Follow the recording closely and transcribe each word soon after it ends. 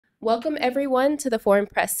Welcome everyone to the Foreign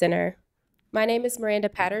Press Center. My name is Miranda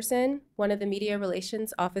Patterson, one of the media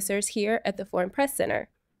relations officers here at the Foreign Press Center.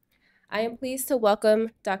 I am pleased to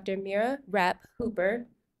welcome Dr. Mira Rapp-Hooper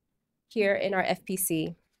here in our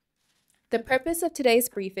FPC. The purpose of today's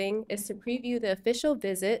briefing is to preview the official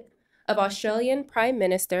visit of Australian Prime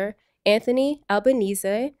Minister Anthony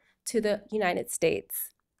Albanese to the United States.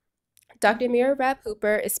 Dr. Mira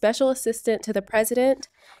Rapp-Hooper is Special Assistant to the President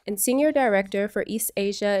and Senior Director for East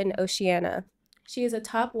Asia and Oceania. She is a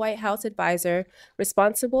top White House advisor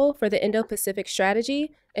responsible for the Indo-Pacific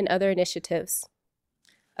strategy and other initiatives.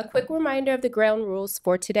 A quick reminder of the ground rules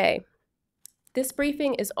for today. This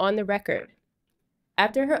briefing is on the record.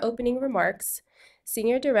 After her opening remarks,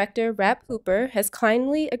 Senior Director Rapp-Hooper has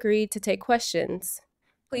kindly agreed to take questions.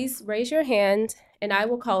 Please raise your hand and I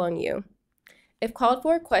will call on you. If called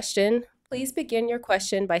for a question, please begin your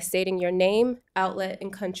question by stating your name, outlet,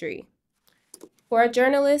 and country. For our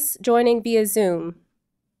journalists joining via Zoom,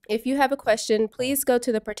 if you have a question, please go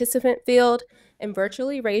to the participant field and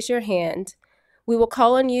virtually raise your hand. We will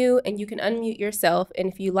call on you and you can unmute yourself, and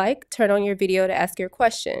if you like, turn on your video to ask your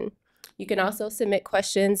question. You can also submit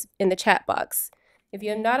questions in the chat box. If you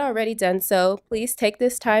have not already done so, please take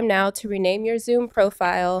this time now to rename your Zoom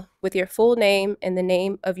profile with your full name and the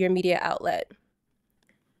name of your media outlet.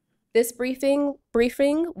 This briefing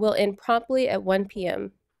will end promptly at 1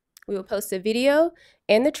 p.m. We will post a video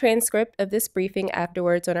and the transcript of this briefing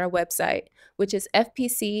afterwards on our website, which is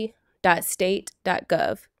fpc.state.gov.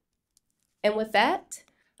 And with that,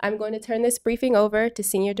 I'm going to turn this briefing over to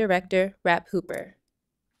Senior Director Rapp-Hooper.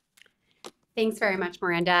 Thanks very much,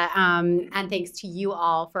 Miranda, and thanks to you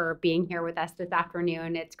all for being here with us this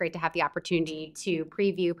afternoon. It's great to have the opportunity to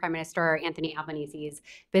preview Prime Minister Anthony Albanese's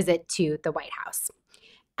visit to the White House.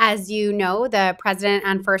 As you know, the President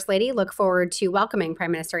and First Lady look forward to welcoming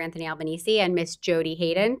Prime Minister Anthony Albanese and Ms. Jody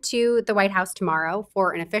Hayden to the White House tomorrow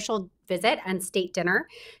for an official visit and state dinner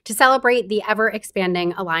to celebrate the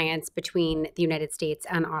ever-expanding alliance between the United States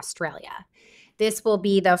and Australia. This will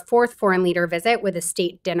be the fourth foreign leader visit with a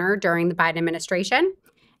state dinner during the Biden administration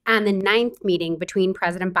and the ninth meeting between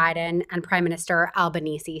President Biden and Prime Minister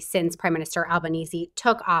Albanese since Prime Minister Albanese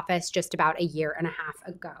took office just about a year and a half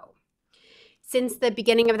ago. Since the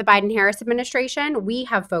beginning of the Biden-Harris administration, we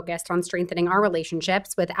have focused on strengthening our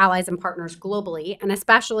relationships with allies and partners globally, and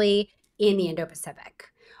especially in the Indo-Pacific.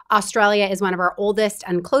 Australia is one of our oldest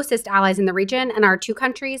and closest allies in the region, and our two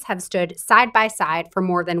countries have stood side by side for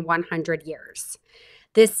more than 100 years.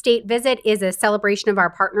 This state visit is a celebration of our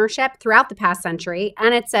partnership throughout the past century,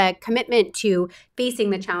 and it's a commitment to facing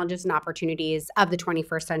the challenges and opportunities of the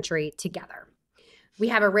 21st century together. We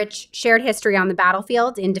have a rich shared history on the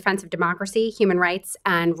battlefield in defense of democracy, human rights,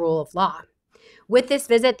 and rule of law. With this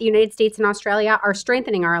visit, the United States and Australia are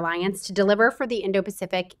strengthening our alliance to deliver for the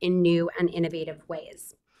Indo-Pacific in new and innovative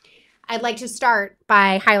ways. I'd like to start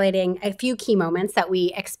by highlighting a few key moments that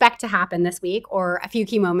we expect to happen this week, or a few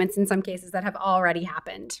key moments in some cases that have already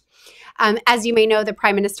happened. As you may know, the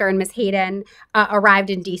Prime Minister and Ms. Hayden arrived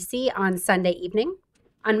in D.C. on Sunday evening.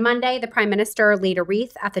 On Monday, the Prime Minister laid a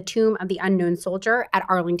wreath at the tomb of the unknown soldier at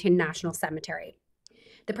Arlington National Cemetery.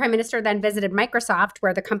 The Prime Minister then visited Microsoft,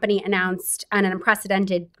 where the company announced an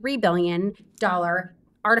unprecedented $3 billion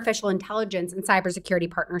artificial intelligence and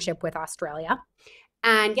cybersecurity partnership with Australia.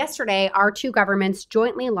 And yesterday, our two governments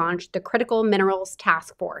jointly launched the Critical Minerals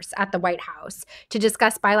Task Force at the White House to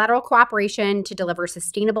discuss bilateral cooperation to deliver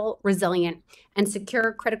sustainable, resilient, and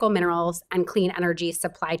secure critical minerals and clean energy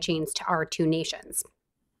supply chains to our two nations.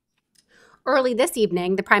 Early this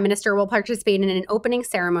evening, the Prime Minister will participate in an opening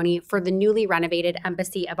ceremony for the newly renovated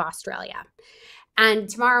Embassy of Australia. And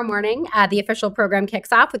tomorrow morning, the official program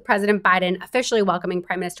kicks off with President Biden officially welcoming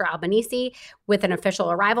Prime Minister Albanese with an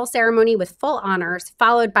official arrival ceremony with full honors,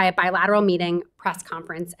 followed by a bilateral meeting, press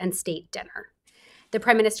conference, and state dinner. The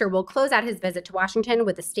Prime Minister will close out his visit to Washington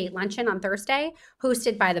with a state luncheon on Thursday,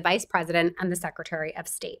 hosted by the Vice President and the Secretary of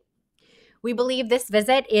State. We believe this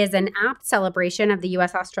visit is an apt celebration of the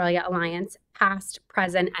U.S.-Australia alliance, past,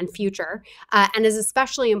 present, and future, and is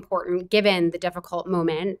especially important given the difficult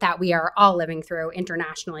moment that we are all living through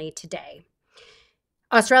internationally today.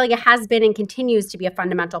 Australia has been and continues to be a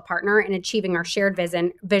fundamental partner in achieving our shared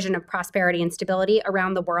vision of prosperity and stability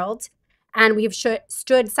around the world, and we've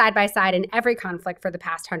stood side by side in every conflict for the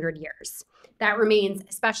past 100 years. That remains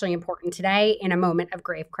especially important today in a moment of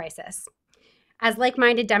grave crisis. As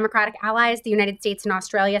like-minded democratic allies, the United States and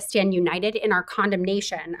Australia stand united in our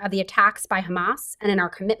condemnation of the attacks by Hamas and in our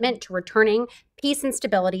commitment to returning peace and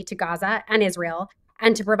stability to Gaza and Israel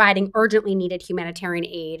and to providing urgently needed humanitarian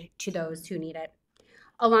aid to those who need it.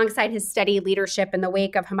 Alongside his steady leadership in the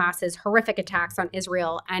wake of Hamas's horrific attacks on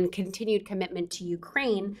Israel and continued commitment to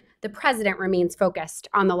Ukraine, the president remains focused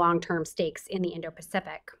on the long-term stakes in the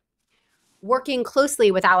Indo-Pacific. Working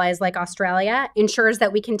closely with allies like Australia ensures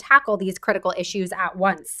that we can tackle these critical issues at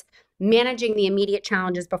once, managing the immediate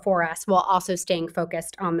challenges before us while also staying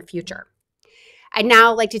focused on the future. I'd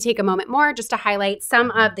now like to take a moment more just to highlight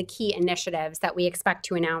some of the key initiatives that we expect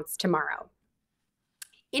to announce tomorrow.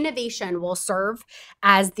 Innovation will serve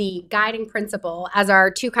as the guiding principle as our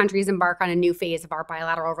two countries embark on a new phase of our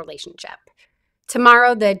bilateral relationship.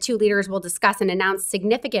 Tomorrow, the two leaders will discuss and announce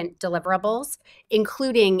significant deliverables,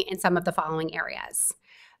 including in some of the following areas.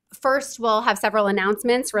 First, we'll have several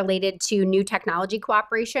announcements related to new technology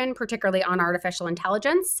cooperation, particularly on artificial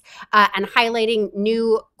intelligence, and highlighting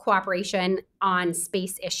new cooperation on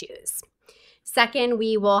space issues. Second,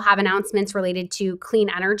 we will have announcements related to clean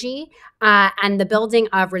energy and the building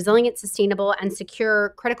of resilient, sustainable, and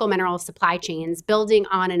secure critical mineral supply chains, building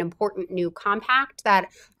on an important new compact that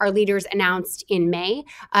our leaders announced in May,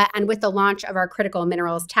 and with the launch of our critical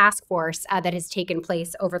minerals task force that has taken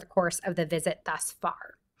place over the course of the visit thus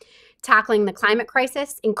far. Tackling the climate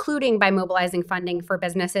crisis, including by mobilizing funding for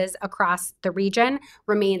businesses across the region,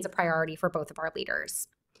 remains a priority for both of our leaders.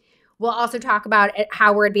 We'll also talk about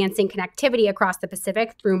how we're advancing connectivity across the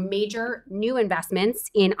Pacific through major new investments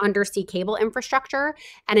in undersea cable infrastructure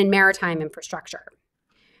and in maritime infrastructure.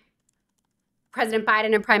 President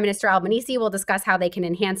Biden and Prime Minister Albanese will discuss how they can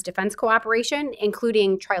enhance defense cooperation,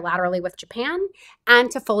 including trilaterally with Japan, and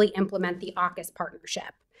to fully implement the AUKUS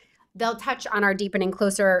partnership. They'll touch on our deepening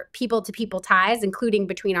closer people-to-people ties, including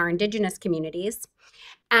between our indigenous communities.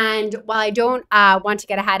 And while I don't want to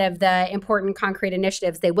get ahead of the important concrete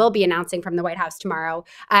initiatives they will be announcing from the White House tomorrow,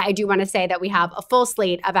 I do want to say that we have a full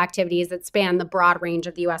slate of activities that span the broad range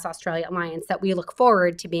of the U.S.-Australia alliance that we look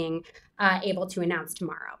forward to being able to announce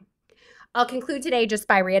tomorrow. I'll conclude today just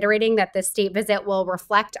by reiterating that this state visit will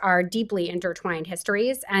reflect our deeply intertwined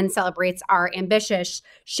histories and celebrates our ambitious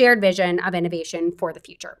shared vision of innovation for the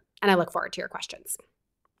future. And I look forward to your questions.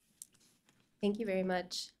 Thank you very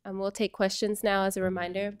much. We'll take questions now. As a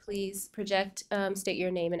reminder, please project, state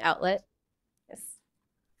your name and outlet. Yes.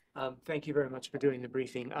 Thank you very much for doing the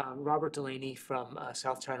briefing. Robert Delaney from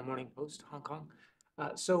South China Morning Post, Hong Kong.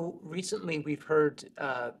 So recently we've heard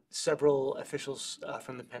several officials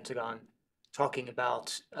from the Pentagon talking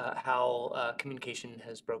about how communication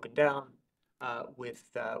has broken down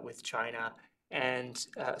with China, and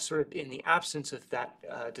sort of in the absence of that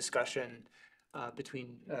discussion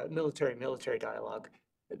between military dialogue,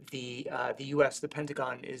 the U.S., the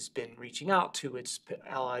Pentagon, has been reaching out to its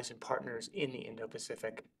allies and partners in the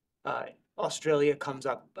Indo-Pacific. Australia comes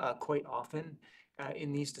up quite often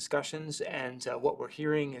in these discussions, and what we're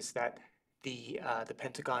hearing is that the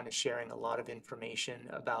Pentagon is sharing a lot of information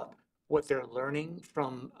about what they're learning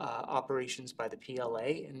from operations by the PLA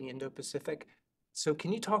in the Indo-Pacific. So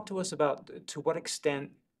can you talk to us about to what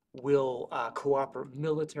extent will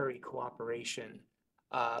military cooperation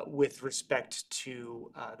with respect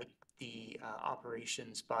to the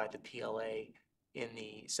operations by the PLA in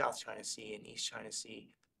the South China Sea and East China Sea,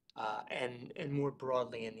 and more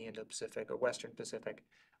broadly in the Indo-Pacific or Western Pacific?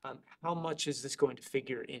 How much is this going to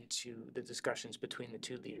figure into the discussions between the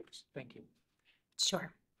two leaders? Thank you.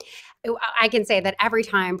 Sure. I can say that every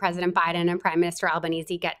time President Biden and Prime Minister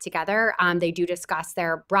Albanese get together, they do discuss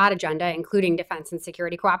their broad agenda, including defense and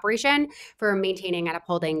security cooperation for maintaining and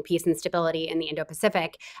upholding peace and stability in the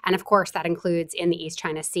Indo-Pacific. And of course, that includes in the East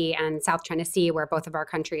China Sea and South China Sea, where both of our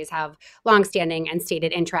countries have longstanding and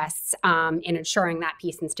stated interests in ensuring that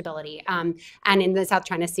peace and stability. And in the South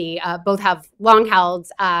China Sea, both have long held,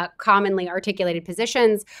 commonly articulated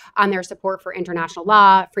positions on their support for international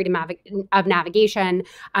law, freedom of navigation,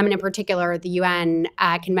 and in particular, the UN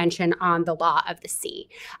Convention on the Law of the Sea.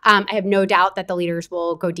 I have no doubt that the leaders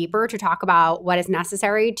will go deeper to talk about what is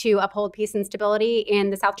necessary to uphold peace and stability in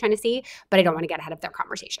the South China Sea, but I don't want to get ahead of their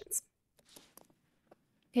conversations.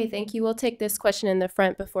 Okay, thank you. We'll take this question in the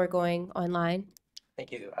front before going online.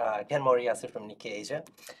 Thank you. Ken Moriyasu from Nikkei Asia.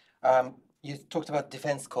 You talked about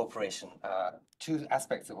defense cooperation. Two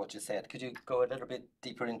aspects of what you said. Could you go a little bit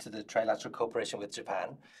deeper into the trilateral cooperation with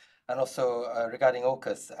Japan? And also regarding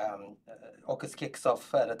AUKUS, AUKUS kicks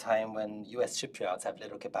off at a time when U.S. shipyards have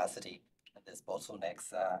little capacity, and there's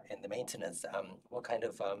bottlenecks in the maintenance. What kind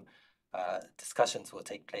of discussions will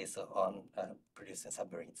take place on producing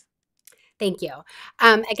submarines? Thank you.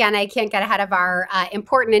 Again, I can't get ahead of our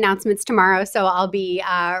important announcements tomorrow, so I'll be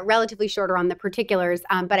relatively shorter on the particulars.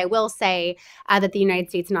 But I will say that the United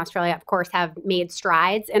States and Australia, of course, have made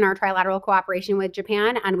strides in our trilateral cooperation with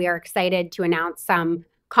Japan, and we are excited to announce some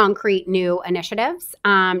concrete new initiatives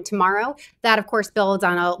tomorrow. That, of course, builds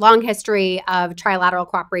on a long history of trilateral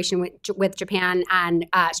cooperation with Japan and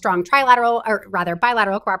strong trilateral, or rather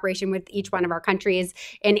bilateral cooperation with each one of our countries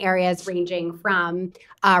in areas ranging from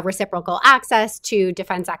reciprocal access to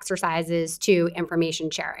defense exercises to information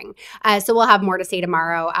sharing. So we'll have more to say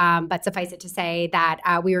tomorrow, but suffice it to say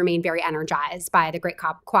that we remain very energized by the great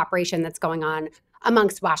cooperation that's going on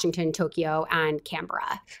amongst Washington, Tokyo, and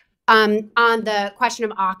Canberra. On the question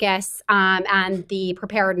of AUKUS and the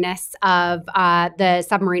preparedness of the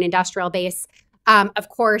submarine industrial base, of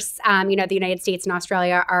course, the United States and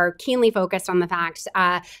Australia are keenly focused on the fact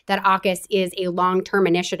that AUKUS is a long-term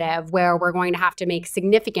initiative where we're going to have to make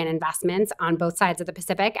significant investments on both sides of the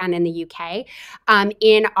Pacific and in the UK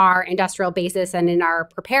in our industrial basis and in our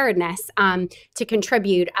preparedness to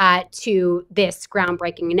contribute to this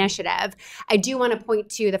groundbreaking initiative. I do want to point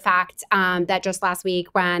to the fact that just last week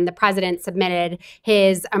when the president submitted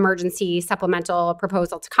his emergency supplemental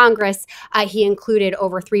proposal to Congress, he included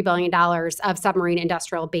over $3 billion of submarine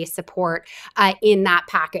industrial base support in that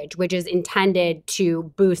package, which is intended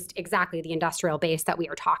to boost exactly the industrial base that we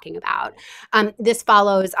are talking about. This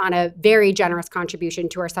follows on a very generous contribution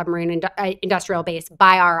to our submarine industrial base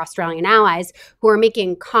by our Australian allies, who are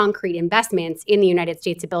making concrete investments in the United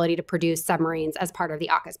States' ability to produce submarines as part of the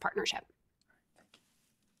AUKUS partnership.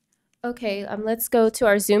 Okay, let's go to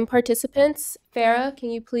our Zoom participants. Farah, can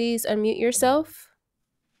you please unmute yourself?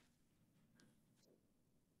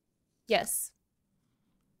 Yes.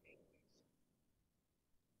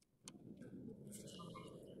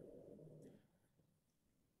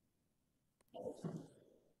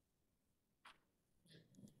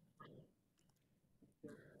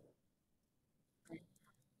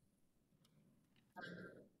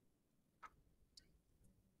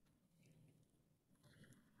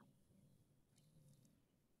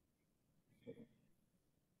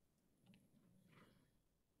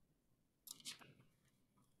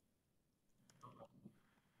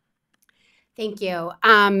 Thank you.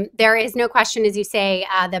 There is no question, as you say,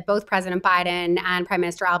 that both President Biden and Prime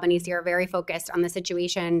Minister Albanese are very focused on the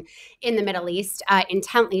situation in the Middle East,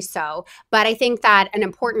 intently so. But I think that an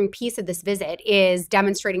important piece of this visit is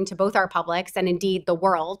demonstrating to both our publics and indeed the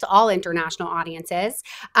world, all international audiences,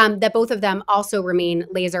 that both of them also remain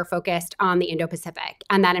laser focused on the Indo-Pacific.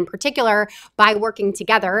 And that in particular, by working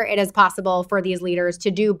together, it is possible for these leaders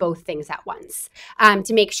to do both things at once,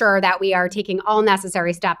 to make sure that we are taking all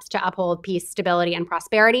necessary steps to uphold peace, stability, and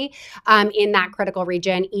prosperity in that critical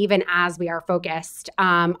region, even as we are focused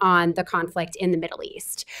on the conflict in the Middle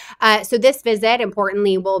East. So this visit,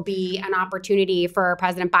 importantly, will be an opportunity for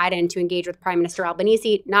President Biden to engage with Prime Minister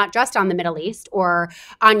Albanese, not just on the Middle East or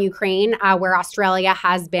on Ukraine, where Australia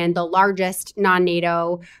has been the largest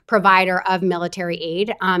non-NATO provider of military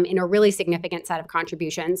aid in a really significant set of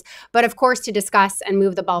contributions, but of course to discuss and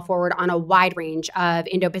move the ball forward on a wide range of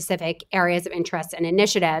Indo-Pacific areas of interest and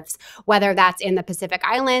initiatives, whether that's in the Pacific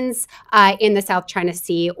Islands, in the South China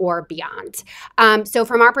Sea, or beyond. So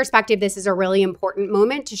from our perspective, this is a really important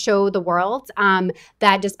moment to show the world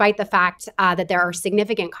that despite the fact that there are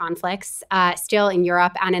significant conflicts still in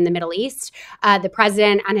Europe and in the Middle East, the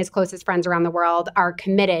president and his closest friends around the world are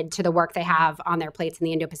committed to the work they have on their plates in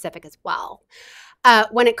the Indo-Pacific as well.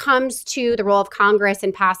 When it comes to the role of Congress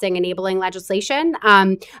in passing enabling legislation,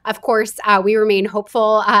 of course, we remain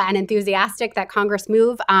hopeful and enthusiastic that Congress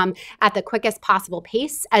move at the quickest possible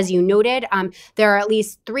pace. As you noted, there are at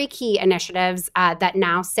least 3 key initiatives that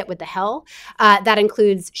now sit with the Hill. That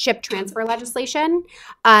includes ship transfer legislation,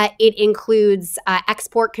 it includes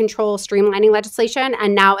export control streamlining legislation,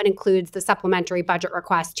 and now it includes the supplementary budget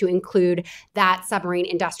request to include that submarine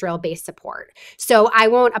industrial base support. So I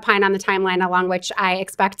won't opine on the timeline along which I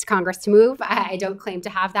expect Congress to move. I don't claim to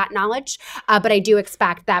have that knowledge, but I do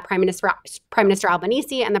expect that Prime Minister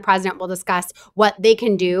Albanese and the president will discuss what they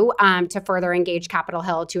can do to further engage Capitol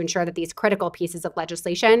Hill to ensure that these critical pieces of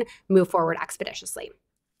legislation move forward expeditiously.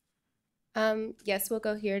 Yes, we'll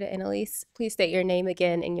go here to Annalise. Please state your name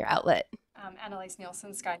again and your outlet. Annalise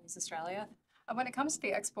Nielsen, Sky News Australia. When it comes to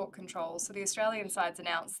the export controls, so the Australian side's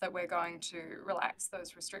announced that we're going to relax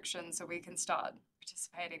those restrictions so we can start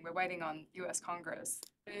participating. We're waiting on US Congress.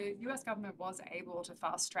 The US government was able to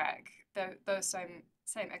fast track those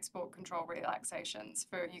same export control relaxations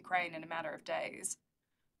for Ukraine in a matter of days.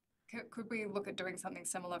 Could we look at doing something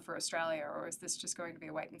similar for Australia, or is this just going to be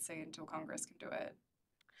a wait and see until Congress can do it?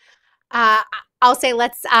 I'll say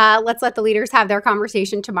let's let the leaders have their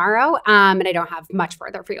conversation tomorrow, and I don't have much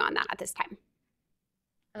further for you on that at this time.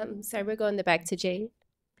 Sorry, we're going back to Jade.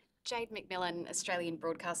 Jade McMillan, Australian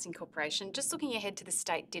Broadcasting Corporation. Just looking ahead to the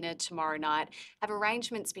state dinner tomorrow night, have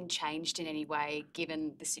arrangements been changed in any way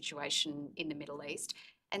given the situation in the Middle East?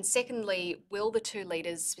 And secondly, will the two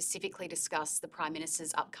leaders specifically discuss the Prime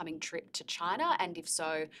Minister's upcoming trip to China? And if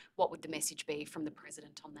so, what would the message be from the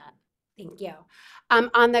President on that? Thank you.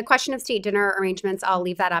 On the question of state dinner arrangements, I'll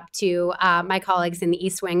leave that up to my colleagues in the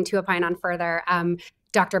East Wing to opine on further.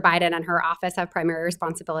 Dr. Biden and her office have primary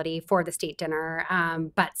responsibility for the state dinner,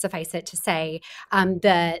 but suffice it to say,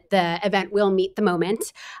 the event will meet the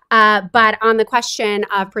moment. But on the question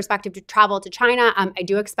of prospective to travel to China, I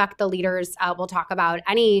do expect the leaders will talk about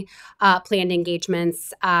any planned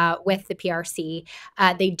engagements with the PRC.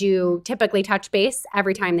 They do typically touch base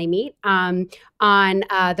every time they meet on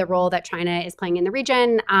the role that China is playing in the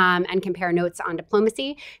region and compare notes on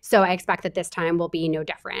diplomacy. So I expect that this time will be no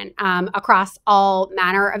different. Across all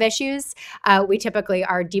manner of issues, we typically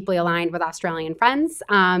are deeply aligned with Australian friends.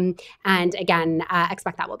 And again,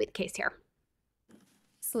 expect that will be the case here.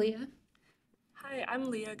 Leah? Hi, I'm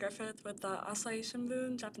Leah Griffith with the Asahi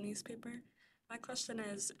Shimbun Japanese paper. My question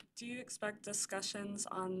is, do you expect discussions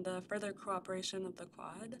on the further cooperation of the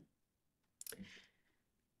Quad?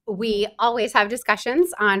 We always have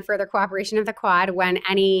discussions on further cooperation of the Quad when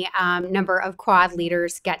any number of Quad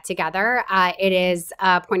leaders get together. It is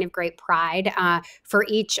a point of great pride for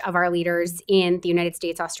each of our leaders in the United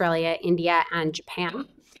States, Australia, India, and Japan.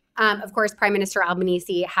 Of course, Prime Minister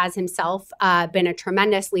Albanese has himself been a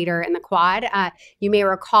tremendous leader in the Quad. You may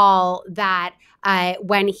recall that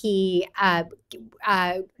when he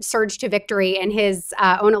surged to victory in his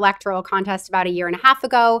own electoral contest about a year and a half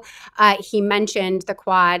ago, he mentioned the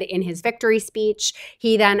Quad in his victory speech.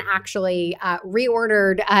 He then actually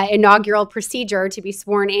reordered inaugural procedure to be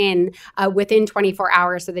sworn in within 24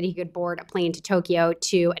 hours so that he could board a plane to Tokyo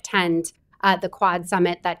to attend the Quad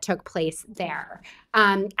Summit that took place there.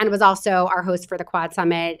 And was also our host for the Quad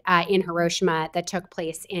Summit in Hiroshima that took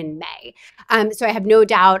place in May. So I have no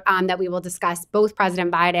doubt that we will discuss both President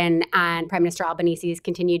Biden and Prime Minister Albanese's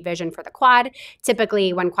continued vision for the Quad.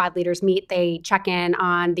 Typically, when Quad leaders meet, they check in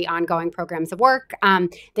on the ongoing programs of work.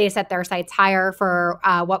 They set their sights higher for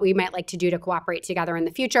what we might like to do to cooperate together in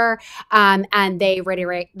the future. And they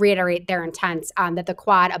reiterate their intent that the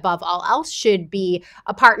Quad, above all else, should be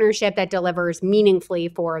a partnership that delivers meaningfully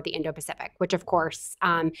for the Indo-Pacific, which, of course,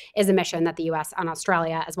 is a mission that the U.S. and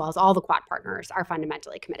Australia, as well as all the Quad partners, are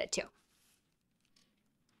fundamentally committed to.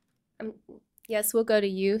 Yes, we'll go to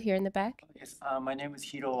you here in the back. Yes, my name is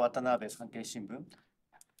Hiro Watanabe, Sankei Shimbun.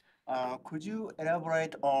 Could you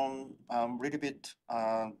elaborate on a little bit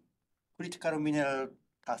critical mineral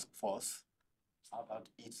task force about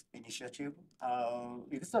its initiative?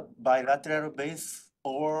 Is it a bilateral base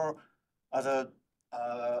or other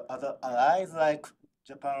allies like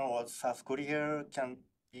Japan or South Korea can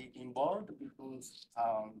be involved because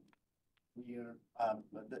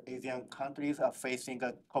the Asian countries are facing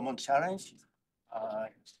a common challenge.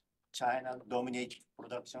 China dominates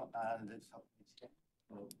production and Southeast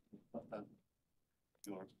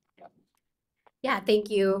Asia. Yeah, thank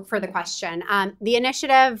you for the question. The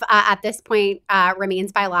initiative at this point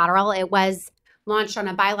remains bilateral. It was launched on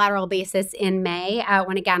a bilateral basis in May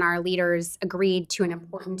when, again, our leaders agreed to an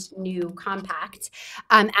important new compact.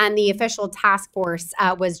 And the official task force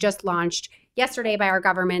was just launched yesterday by our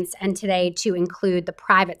governments and today to include the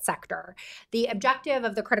private sector. The objective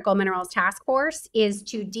of the Critical Minerals Task Force is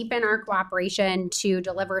to deepen our cooperation to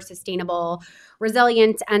deliver sustainable,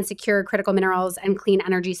 resilient, and secure critical minerals and clean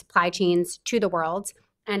energy supply chains to the world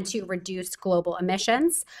and to reduce global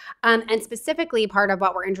emissions. And specifically, part of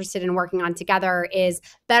what we're interested in working on together is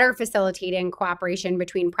better facilitating cooperation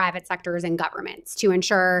between private sectors and governments to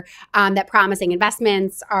ensure that promising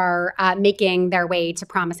investments are making their way to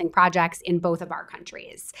promising projects in both of our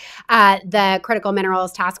countries. The Critical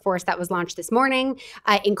Minerals Task Force that was launched this morning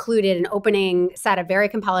included an opening set of very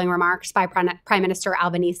compelling remarks by Prime Minister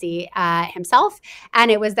Albanese himself,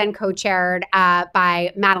 and it was then co-chaired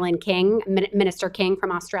by Madeleine King, Minister King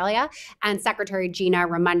from Australia, and Secretary Gina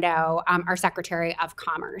Raimondo, our Secretary of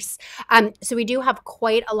Commerce. So we do have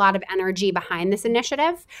quite a lot of energy behind this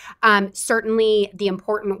initiative. Certainly, the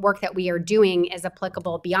important work that we are doing is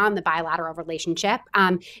applicable beyond the bilateral relationship.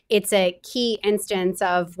 It's a key instance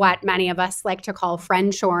of what many of us like to call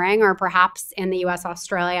friend shoring, or perhaps in the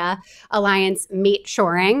U.S.-Australia alliance, mate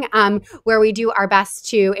shoring, where we do our best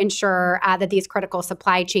to ensure that these critical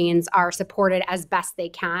supply chains are supported as best they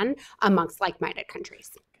can amongst like-minded countries.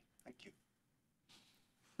 Thank you.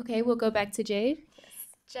 Okay, we'll go back to Jade.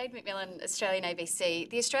 Jade McMillan, Australian ABC.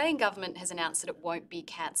 The Australian government has announced that it won't be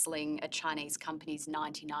cancelling a Chinese company's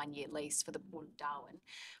 99-year lease for the Port of Darwin.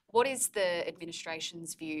 What is the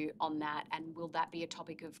administration's view on that, and will that be a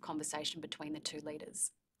topic of conversation between the two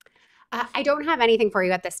leaders? I don't have anything for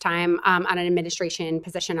you at this time on an administration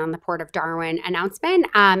position on the Port of Darwin announcement,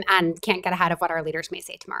 and can't get ahead of what our leaders may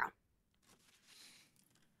say tomorrow.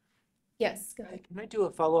 Yes, go ahead. Can I do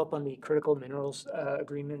a follow-up on the critical minerals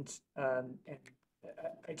agreement? And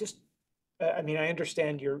I just, I mean, I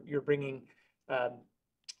understand you're bringing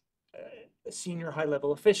senior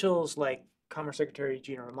high-level officials like Commerce Secretary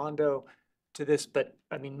Gina Raimondo to this, but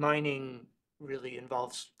I mean, mining really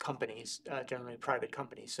involves companies, generally private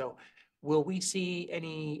companies. So will we see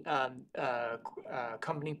any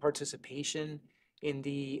company participation in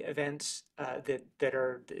the events that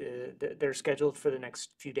are scheduled for the next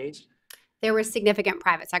few days? There was significant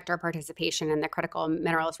private sector participation in the Critical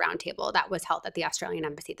Minerals Roundtable that was held at the Australian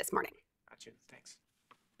Embassy this morning. Gotcha, thanks.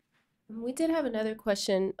 We did have another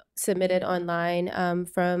question submitted online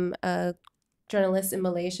from a journalist in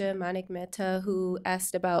Malaysia, Manik Mehta, who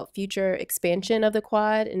asked about future expansion of the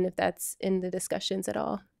Quad and if that's in the discussions at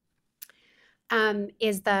all.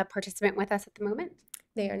 Is the participant with us at the moment?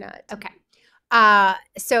 They are not. Okay.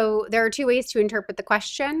 So there are two ways to interpret the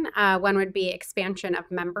question. One would be expansion of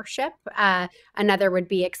membership. Another would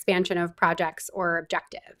be expansion of projects or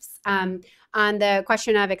objectives. On the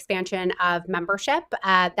question of expansion of membership,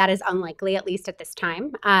 that is unlikely, at least at this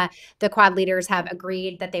time. The Quad leaders have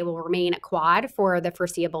agreed that they will remain a Quad for the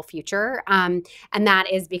foreseeable future. And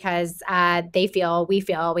that is because we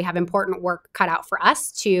feel we have important work cut out for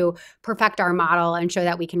us to perfect our model and show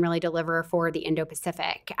that we can really deliver for the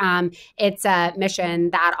Indo-Pacific. It's a mission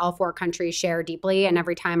that all four countries share deeply, and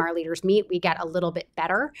every time our leaders meet, we get a little bit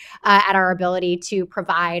better at our ability to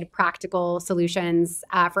provide practical solutions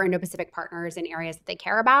for Indo-Pacific partners in areas that they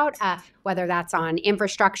care about, whether that's on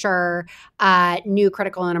infrastructure, new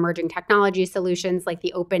critical and emerging technology solutions like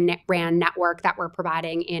the Open RAN network that we're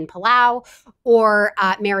providing in Palau, or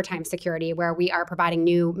maritime security, where we are providing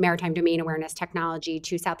new maritime domain awareness technology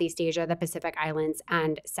to Southeast Asia, the Pacific Islands,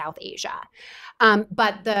 and South Asia.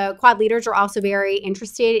 But the Quad leaders are also very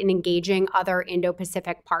interested in engaging other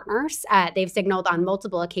Indo-Pacific partners. They've signaled on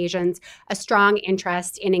multiple occasions a strong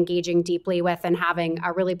interest in engaging deeply with and having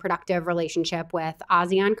a really productive relationship with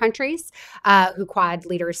ASEAN countries, who Quad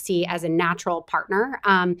leaders see as a natural partner.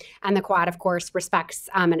 And the Quad, of course, respects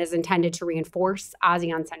and is intended to reinforce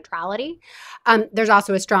ASEAN centrality. There's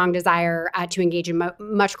also a strong desire to engage in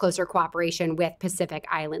much closer cooperation with Pacific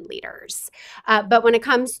Island leaders. But when it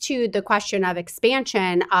comes to the question of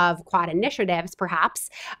expansion of Quad initiatives, perhaps,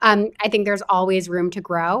 I think there's always room to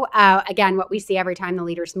grow. Again, what we see every time the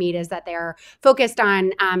leaders meet is that they're focused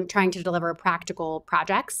on trying to deliver practical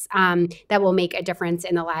projects that will make a difference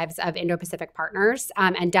in the lives of Indo-Pacific partners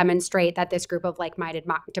and demonstrate that this group of like-minded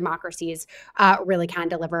democracies really can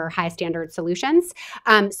deliver high standard solutions.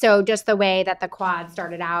 So just the way that the Quad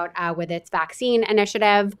started out with its vaccine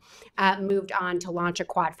initiative, moved on to launch a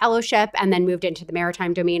Quad fellowship, and then moved into the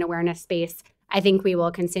maritime domain awareness space, I think we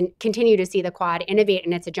will continue to see the Quad innovate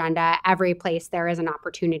in its agenda every place there is an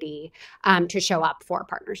opportunity to show up for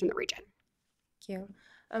partners in the region. Thank you.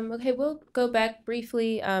 Okay, we'll go back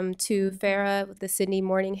briefly to Farah with the Sydney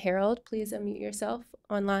Morning Herald. Please unmute yourself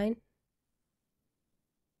online.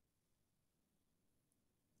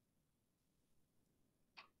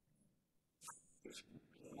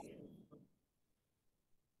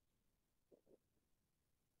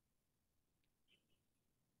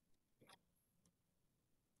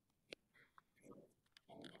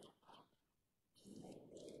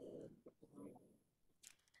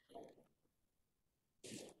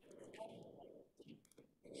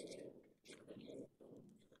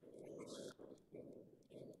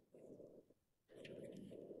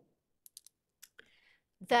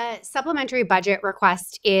 The supplementary budget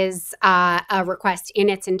request is a request in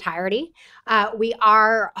its entirety. We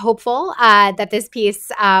are hopeful that this piece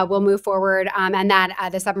will move forward and that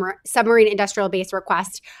the submarine industrial base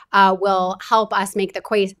request will help us make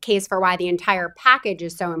the case for why the entire package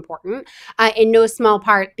is so important, in no small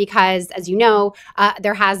part because, as you know,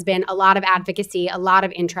 there has been a lot of advocacy, a lot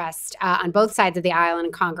of interest on both sides of the aisle and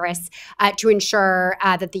in Congress to ensure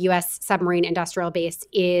that the U.S. submarine industrial base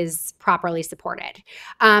is properly supported.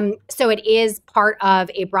 So it is part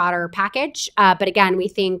of a broader package. But again, we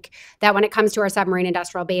think that when it comes to our submarine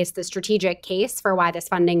industrial base, the strategic case for why this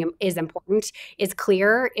funding is important is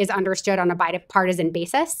clear, is understood on a bipartisan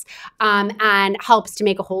basis, and helps to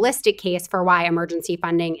make a holistic case for why emergency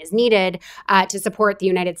funding is needed to support the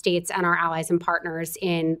United States and our allies and partners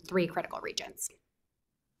in 3 critical regions.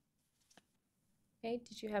 Okay,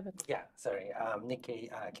 did you have a... Yeah, sorry.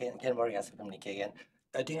 Nikkei, Ken Moriyasu from Nikkei again.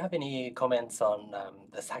 Do you have any comments on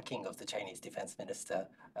the sacking of the Chinese defense minister,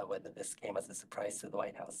 whether this came as a surprise to the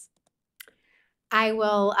White House? I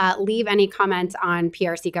will leave any comments on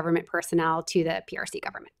PRC government personnel to the PRC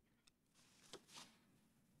government.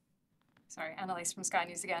 Sorry, Annalise from Sky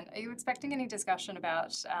News again. Are you expecting any discussion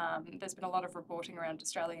about, there's been a lot of reporting around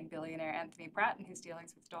Australian billionaire Anthony Pratt and his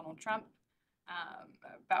dealings with Donald Trump,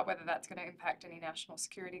 about whether that's going to impact any national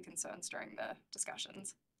security concerns during the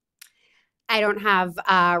discussions? I don't have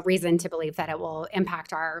reason to believe that it will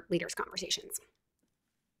impact our leaders' conversations.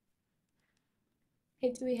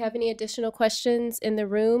 Okay, do we have any additional questions in the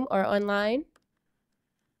room or online?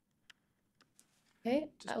 Okay,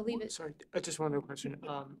 I'll leave it. Sorry, just one other question.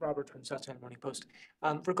 Robert from South China Morning Post.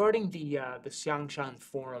 Regarding the Xiangshan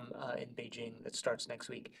Forum in Beijing that starts next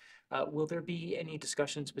week, will there be any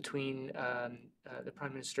discussions between the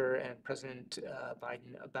Prime Minister and President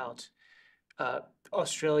Biden about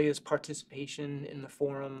Australia's participation in the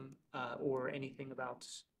forum, or anything about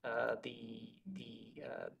the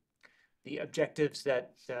objectives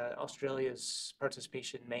that Australia's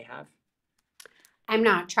participation may have? I'm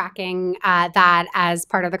not tracking that as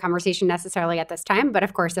part of the conversation necessarily at this time, but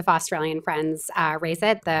of course, if Australian friends raise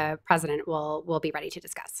it, the president will be ready to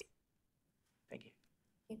discuss. Thank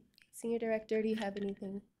you. Senior Director, do you have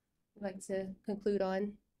anything you'd like to conclude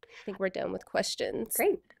on? I think we're done with questions.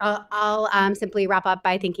 Great. I'll simply wrap up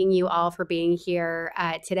by thanking you all for being here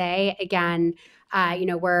today. Again,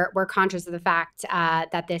 we're conscious of the fact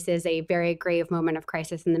that this is a very grave moment of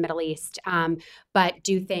crisis in the Middle East, but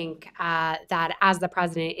do think that as the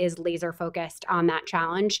president is laser focused on that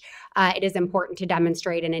challenge, it is important to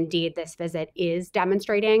demonstrate, and indeed this visit is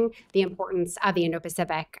demonstrating, the importance of the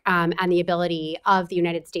Indo-Pacific and the ability of the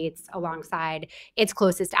United States alongside its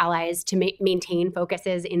closest allies to maintain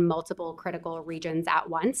focuses in multiple critical regions at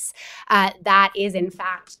once. That is, in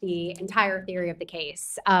fact, the entire theory of the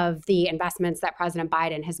case of the investments that President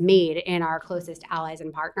Biden has made in our closest allies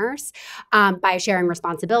and partners. By sharing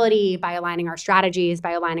responsibility, by aligning our strategies,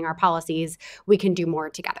 by aligning our policies, we can do more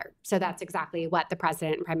together. So that's exactly what the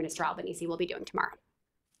President and Prime Minister Albanese will be doing tomorrow.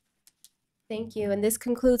 Thank you. And this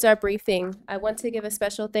concludes our briefing. I want to give a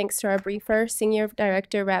special thanks to our briefer, Senior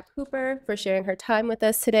Director Rapp-Hooper, for sharing her time with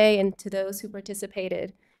us today, and to those who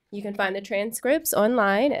participated. You can find the transcripts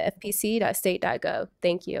online at fpc.state.gov.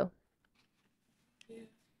 Thank you. Thank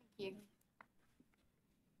you.